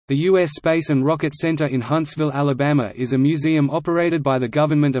The U.S. Space and Rocket Center in Huntsville, Alabama is a museum operated by the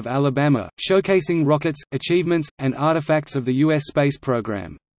government of Alabama, showcasing rockets, achievements, and artifacts of the U.S. space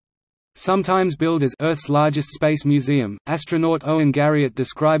program. Sometimes billed as Earth's largest space museum, astronaut Owen Garriott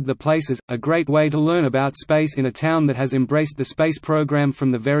described the place as a great way to learn about space in a town that has embraced the space program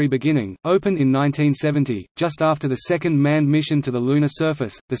from the very beginning. Opened in 1970, just after the second manned mission to the lunar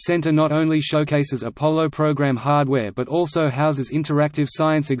surface, the center not only showcases Apollo program hardware but also houses interactive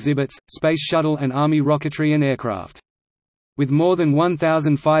science exhibits, space shuttle and Army rocketry and aircraft. With more than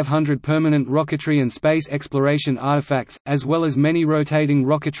 1,500 permanent rocketry and space exploration artifacts, as well as many rotating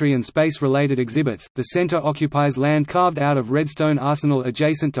rocketry and space-related exhibits, the center occupies land carved out of Redstone Arsenal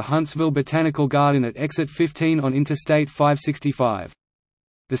adjacent to Huntsville Botanical Garden at Exit 15 on Interstate 565.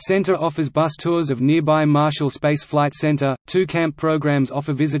 The center offers bus tours of nearby Marshall Space Flight Center. Two camp programs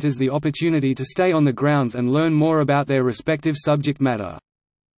offer visitors the opportunity to stay on the grounds and learn more about their respective subject matter.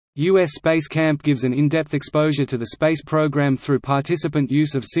 U.S. Space Camp gives an in-depth exposure to the space program through participant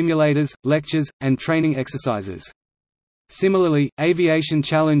use of simulators, lectures, and training exercises. Similarly, Aviation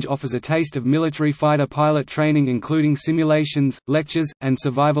Challenge offers a taste of military fighter pilot training including simulations, lectures, and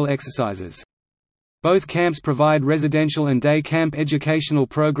survival exercises. Both camps provide residential and day camp educational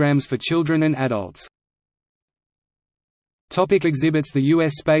programs for children and adults. Exhibits. The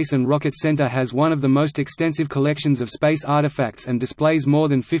U.S. Space and Rocket Center has one of the most extensive collections of space artifacts and displays more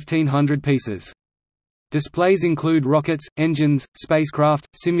than 1,500 pieces. Displays include rockets, engines, spacecraft,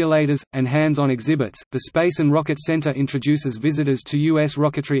 simulators, and hands-on exhibits. The Space and Rocket Center introduces visitors to U.S.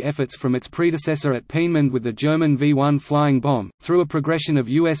 rocketry efforts from its predecessor at Peenemünde with the German V-1 flying bomb, through a progression of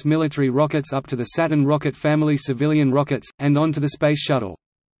U.S. military rockets up to the Saturn rocket family civilian rockets, and on to the Space Shuttle.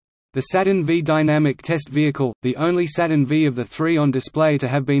 The Saturn V dynamic test vehicle, the only Saturn V of the three on display to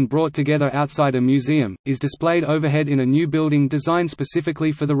have been brought together outside a museum, is displayed overhead in a new building designed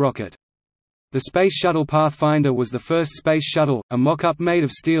specifically for the rocket. The Space Shuttle Pathfinder was the first space shuttle, a mock-up made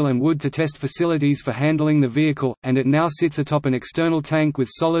of steel and wood to test facilities for handling the vehicle, and it now sits atop an external tank with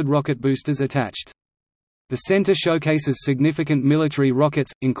solid rocket boosters attached. The center showcases significant military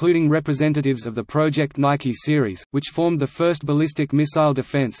rockets, including representatives of the Project Nike series, which formed the first ballistic missile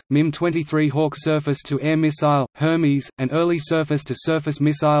defense, MIM-23 Hawk surface-to-air missile, Hermes, an early surface-to-surface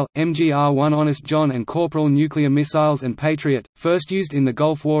missile, MGR-1 Honest John and Corporal nuclear missiles and Patriot, first used in the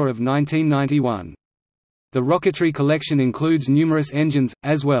Gulf War of 1991. The rocketry collection includes numerous engines,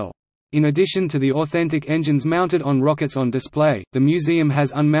 as well. In addition to the authentic engines mounted on rockets on display, the museum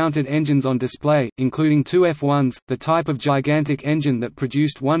has unmounted engines on display, including two F-1s, the type of gigantic engine that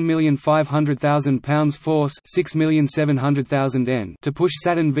produced 1,500,000 pounds force 6,700,000 N to push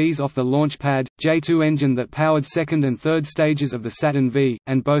Saturn Vs off the launch pad, J-2 engine that powered second and third stages of the Saturn V,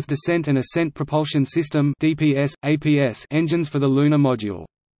 and both descent and ascent propulsion system DPS, APS engines for the lunar module.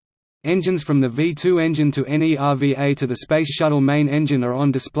 Engines from the V-2 engine to NERVA to the Space Shuttle main engine are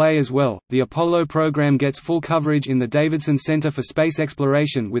on display as well. The Apollo program gets full coverage in the Davidson Center for Space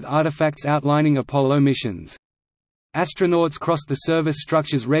Exploration with artifacts outlining Apollo missions. Astronauts crossed the service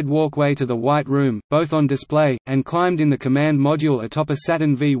structure's red walkway to the White Room, both on display, and climbed in the command module atop a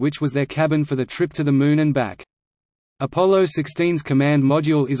Saturn V, which was their cabin for the trip to the Moon and back. Apollo 16's command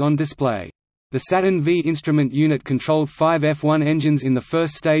module is on display. The Saturn V instrument unit controlled 5 F-1 engines in the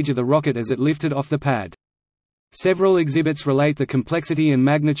first stage of the rocket as it lifted off the pad. Several exhibits relate the complexity and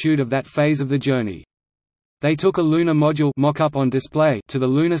magnitude of that phase of the journey. They took a lunar module mock-up on display to the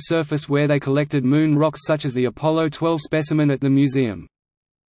lunar surface where they collected moon rocks such as the Apollo 12 specimen at the museum.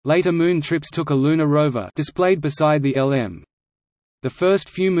 Later moon trips took a lunar rover displayed beside the LM. The first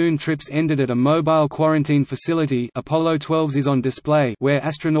few moon trips ended at a mobile quarantine facility Apollo 12's is on display where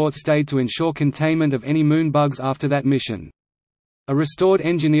astronauts stayed to ensure containment of any moon bugs after that mission. A restored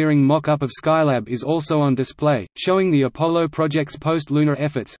engineering mock-up of Skylab is also on display, showing the Apollo project's post-lunar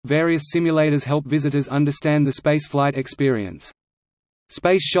efforts. Various simulators help visitors understand the spaceflight experience.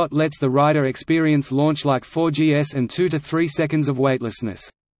 Space Shot lets the rider experience launch like 4GS and 2 to 3 seconds of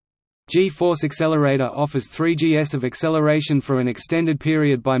weightlessness. G-Force Accelerator offers 3GS of acceleration for an extended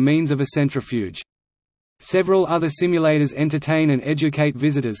period by means of a centrifuge. Several other simulators entertain and educate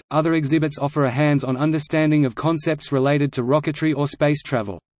visitors. Other exhibits offer a hands-on understanding of concepts related to rocketry or space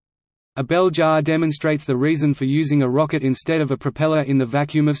travel. A bell jar demonstrates the reason for using a rocket instead of a propeller in the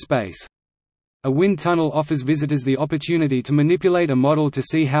vacuum of space. A wind tunnel offers visitors the opportunity to manipulate a model to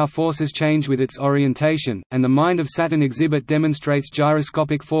see how forces change with its orientation, and the Mind of Saturn exhibit demonstrates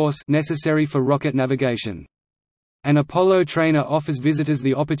gyroscopic force necessary for rocket navigation. An Apollo trainer offers visitors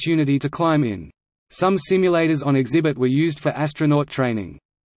the opportunity to climb in. Some simulators on exhibit were used for astronaut training.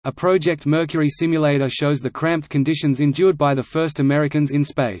 A Project Mercury simulator shows the cramped conditions endured by the first Americans in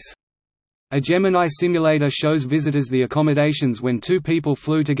space. A Gemini simulator shows visitors the accommodations when two people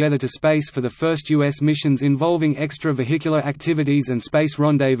flew together to space for the first U.S. missions involving extravehicular activities and space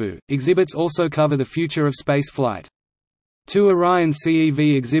rendezvous. Exhibits also cover the future of space flight. Two Orion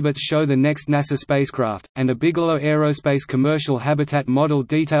CEV exhibits show the next NASA spacecraft, and a Bigelow Aerospace commercial habitat model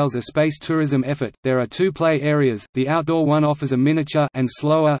details a space tourism effort. There are two play areas. The outdoor one offers a miniature and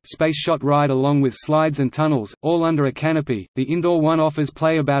slower space shot ride along with slides and tunnels, all under a canopy. The indoor one offers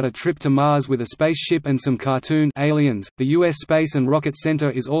play about a trip to Mars with a spaceship and some cartoon aliens. The U.S. Space and Rocket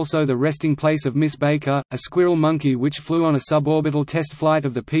Center is also the resting place of Miss Baker, a squirrel monkey which flew on a suborbital test flight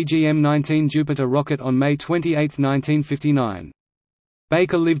of the PGM-19 Jupiter rocket on May 28, 1959.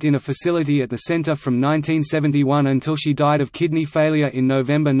 Baker lived in a facility at the center from 1971 until she died of kidney failure in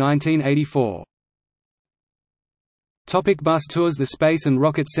November 1984. Bus tours. The Space and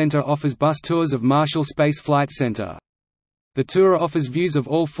Rocket Center offers bus tours of Marshall Space Flight Center. The tour offers views of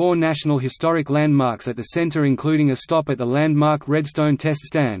all four National Historic Landmarks at the center, including a stop at the landmark Redstone Test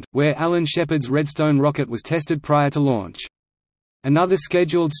Stand, where Alan Shepard's Redstone rocket was tested prior to launch. Another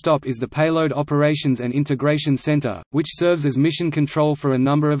scheduled stop is the Payload Operations and Integration Center, which serves as mission control for a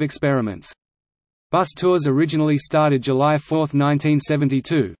number of experiments. Bus tours originally started July 4,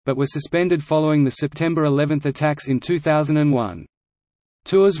 1972, but were suspended following the September 11 attacks in 2001.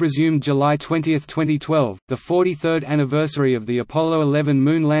 Tours resumed July 20, 2012, the 43rd anniversary of the Apollo 11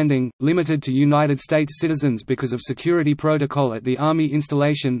 moon landing, limited to United States citizens because of security protocol at the Army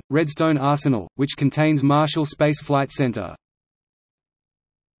installation, Redstone Arsenal, which contains Marshall Space Flight Center.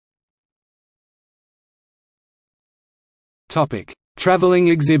 Traveling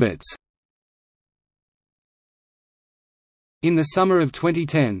exhibits. In the summer of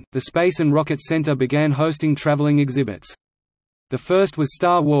 2010, the Space and Rocket Center began hosting traveling exhibits. The first was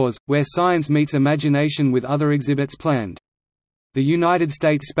Star Wars, where science meets imagination, with other exhibits planned. The United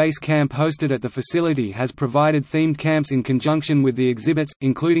States Space Camp hosted at the facility has provided themed camps in conjunction with the exhibits,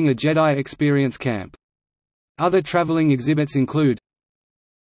 including a Jedi Experience camp. Other traveling exhibits include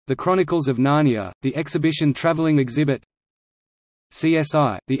The Chronicles of Narnia, the exhibition traveling exhibit,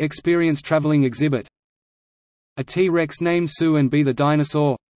 CSI, the Experience traveling exhibit, a T-Rex named Sue and Be the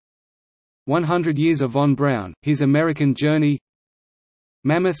Dinosaur, 100 Years of Von Braun, His American Journey,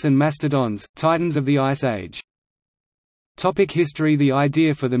 Mammoths and Mastodons, Titans of the Ice Age. History. The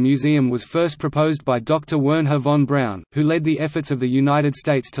idea for the museum was first proposed by Dr. Wernher von Braun, who led the efforts of the United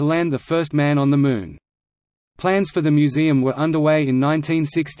States to land the first man on the Moon. Plans for the museum were underway in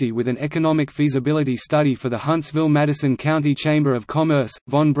 1960 with an economic feasibility study for the Huntsville-Madison County Chamber of Commerce.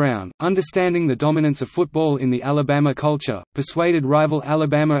 Von Braun, understanding the dominance of football in the Alabama culture, persuaded rival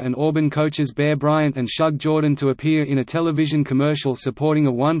Alabama and Auburn coaches Bear Bryant and Shug Jordan to appear in a television commercial supporting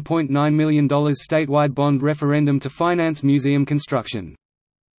a $1.9 million statewide bond referendum to finance museum construction.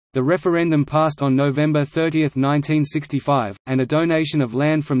 The referendum passed on November 30, 1965, and a donation of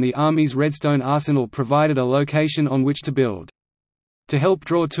land from the Army's Redstone Arsenal provided a location on which to build. To help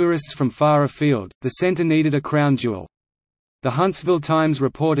draw tourists from far afield, the center needed a crown jewel. The Huntsville Times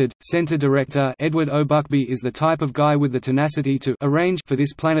reported, Center Director Edward O. Buckby is the type of guy with the tenacity to arrange for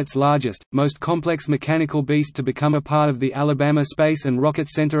this planet's largest, most complex mechanical beast to become a part of the Alabama Space and Rocket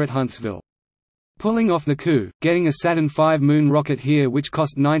Center at Huntsville. Pulling off the coup, getting a Saturn V moon rocket here, which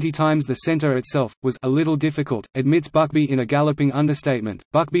cost 90 times the center itself, was a little difficult, admits Buckby in a galloping understatement.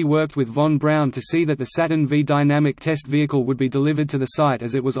 Buckby worked with von Braun to see that the Saturn V dynamic test vehicle would be delivered to the site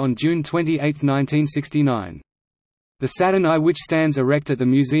as it was on June 28, 1969. The Saturn I, which stands erect at the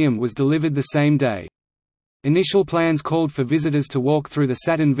museum, was delivered the same day. Initial plans called for visitors to walk through the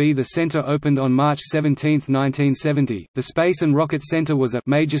Saturn V. The center opened on March 17, 1970. The Space and Rocket Center was a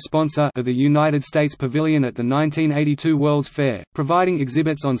major sponsor of the United States Pavilion at the 1982 World's Fair, providing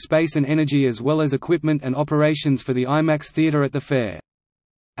exhibits on space and energy as well as equipment and operations for the IMAX theater at the fair.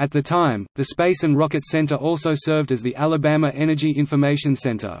 At the time, the Space and Rocket Center also served as the Alabama Energy Information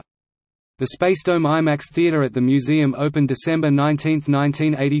Center. The Spacedome IMAX theater at the museum opened December 19,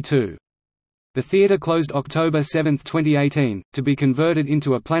 1982. The theater closed October 7, 2018, to be converted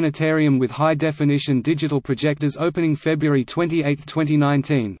into a planetarium with high-definition digital projectors opening February 28,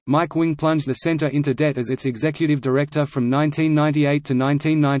 2019. Mike Wing plunged the center into debt as its executive director from 1998 to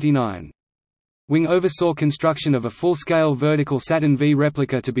 1999. Wing oversaw construction of a full-scale vertical Saturn V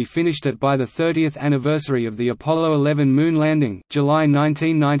replica to be finished at by the 30th anniversary of the Apollo 11 moon landing, July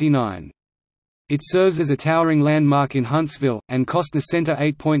 1999. It serves as a towering landmark in Huntsville, and cost the center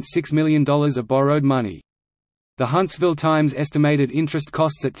 $8.6 million of borrowed money. The Huntsville Times estimated interest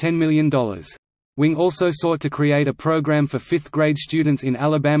costs at $10 million. Wing also sought to create a program for fifth-grade students in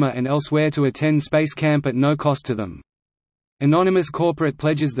Alabama and elsewhere to attend space camp at no cost to them. Anonymous corporate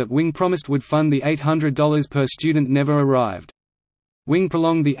pledges that Wing promised would fund the $800 per student never arrived. Wing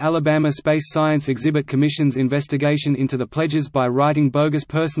prolonged the Alabama Space Science Exhibit Commission's investigation into the pledges by writing bogus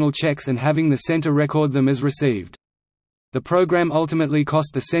personal checks and having the center record them as received. The program ultimately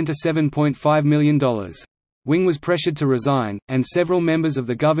cost the center $7.5 million. Wing was pressured to resign, and several members of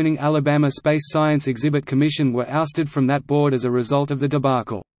the governing Alabama Space Science Exhibit Commission were ousted from that board as a result of the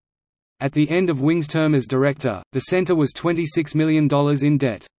debacle. At the end of Wing's term as director, the center was $26 million in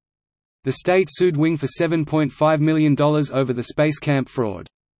debt. The state sued Wing for $7.5 million over the space camp fraud.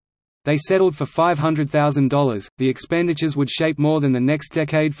 They settled for $500,000. The expenditures would shape more than the next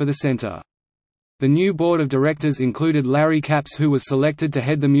decade for the center. The new board of directors included Larry Capps, who was selected to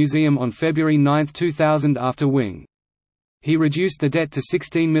head the museum on February 9, 2000 after Wing. He reduced the debt to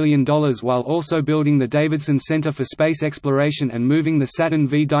 $16 million while also building the Davidson Center for Space Exploration and moving the Saturn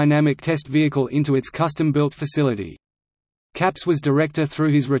V dynamic test vehicle into its custom-built facility. Capps was director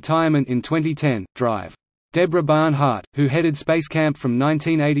through his retirement in 2010. Drive. Deborah Barnhart, who headed Space Camp from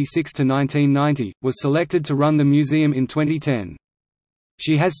 1986 to 1990, was selected to run the museum in 2010.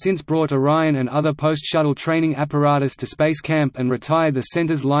 She has since brought Orion and other post-shuttle training apparatus to Space Camp and retired the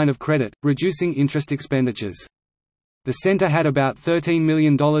center's line of credit, reducing interest expenditures. The center had about $13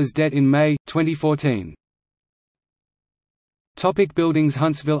 million debt in May, 2014. Buildings.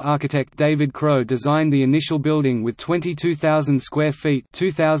 Huntsville architect David Crow designed the initial building with 22,000 square feet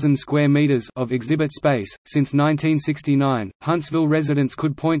 (2,000 square meters) of exhibit space. Since 1969, Huntsville residents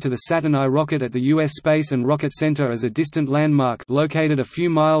could point to the Saturn I rocket at the U.S. Space and Rocket Center as a distant landmark located a few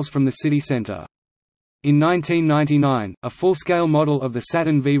miles from the city center. In 1999, a full-scale model of the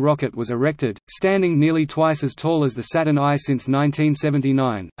Saturn V rocket was erected, standing nearly twice as tall as the Saturn I. Since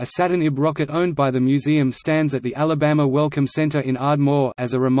 1979, a Saturn IB rocket owned by the museum stands at the Alabama Welcome Center in Ardmore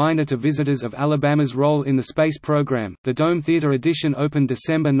as a reminder to visitors of Alabama's role in the space program. The Dome Theater addition opened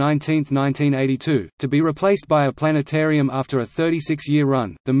December 19, 1982, to be replaced by a planetarium after a 36-year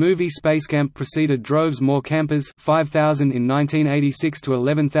run. The movie Space Camp preceded droves more campers, 5,000 in 1986 to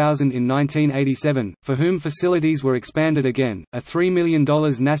 11,000 in 1987. For whom facilities were expanded again. A $3 million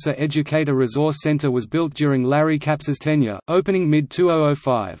NASA Educator Resource Center was built during Larry Capps's tenure, opening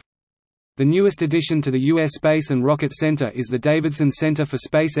mid-2005. The newest addition to the U.S. Space and Rocket Center is the Davidson Center for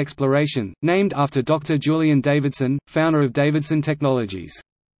Space Exploration, named after Dr. Julian Davidson, founder of Davidson Technologies.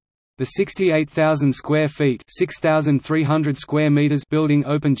 The 68,000 square feet (6,300 square meters) building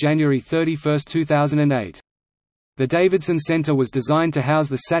opened January 31, 2008. The Davidson Center was designed to house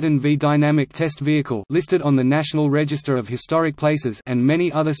the Saturn V dynamic test vehicle listed on the National Register of Historic Places and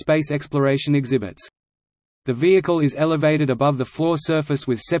many other space exploration exhibits. The vehicle is elevated above the floor surface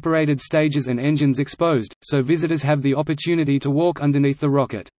with separated stages and engines exposed, so visitors have the opportunity to walk underneath the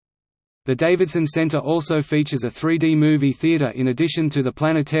rocket. The Davidson Center also features a 3D movie theater in addition to the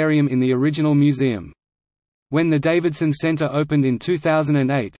planetarium in the original museum. When the Davidson Center opened in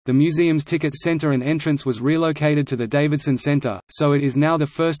 2008, the museum's ticket center and entrance was relocated to the Davidson Center, so it is now the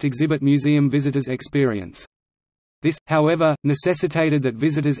first exhibit museum visitors experience. This, however, necessitated that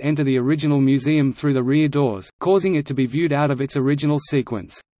visitors enter the original museum through the rear doors, causing it to be viewed out of its original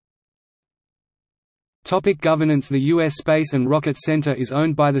sequence. Governance. The U.S. Space and Rocket Center is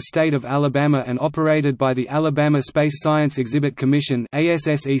owned by the state of Alabama and operated by the Alabama Space Science Exhibit Commission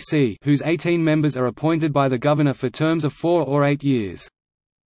 (ASSEC), whose 18 members are appointed by the governor for terms of 4 or 8 years.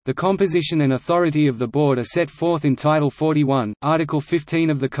 The composition and authority of the board are set forth in Title 41, Article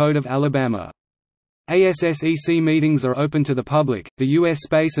 15 of the Code of Alabama. ASSEC meetings are open to the public. The U.S.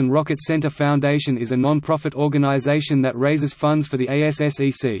 Space and Rocket Center Foundation is a non-profit organization that raises funds for the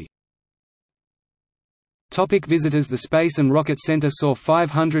ASSEC. Visitors. The Space and Rocket Center saw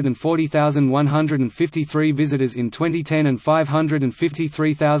 540,153 visitors in 2010 and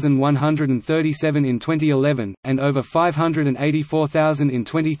 553,137 in 2011, and over 584,000 in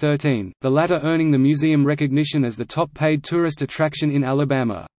 2013, the latter earning the museum recognition as the top-paid tourist attraction in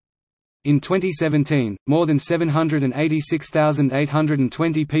Alabama. In 2017, more than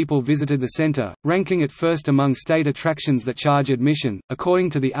 786,820 people visited the center, ranking it first among state attractions that charge admission.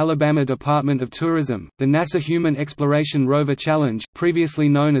 According to the Alabama Department of Tourism, the NASA Human Exploration Rover Challenge, previously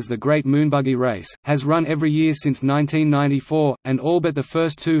known as the Great Moonbuggy Race, has run every year since 1994, and all but the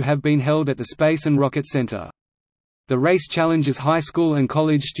first two have been held at the Space and Rocket Center. The race challenges high school and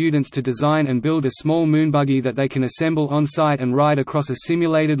college students to design and build a small moonbuggy that they can assemble on-site and ride across a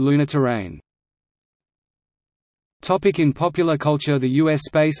simulated lunar terrain. In popular culture, the U.S.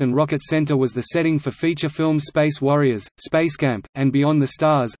 Space and Rocket Center was the setting for feature films Space Warriors, Space Camp, and Beyond the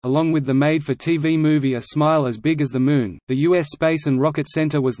Stars, along with the made-for-TV movie A Smile as Big as the Moon. The U.S. Space and Rocket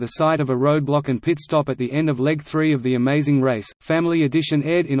Center was the site of a roadblock and pit stop at the end of Leg 3 of The Amazing Race. Family Edition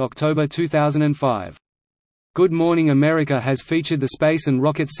aired in October 2005. Good Morning America has featured the Space and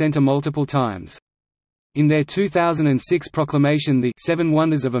Rocket Center multiple times. In their 2006 proclamation The 7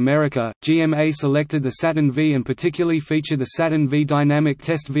 Wonders of America, GMA selected the Saturn V and particularly featured the Saturn V dynamic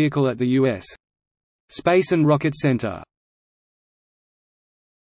test vehicle at the U.S. Space and Rocket Center.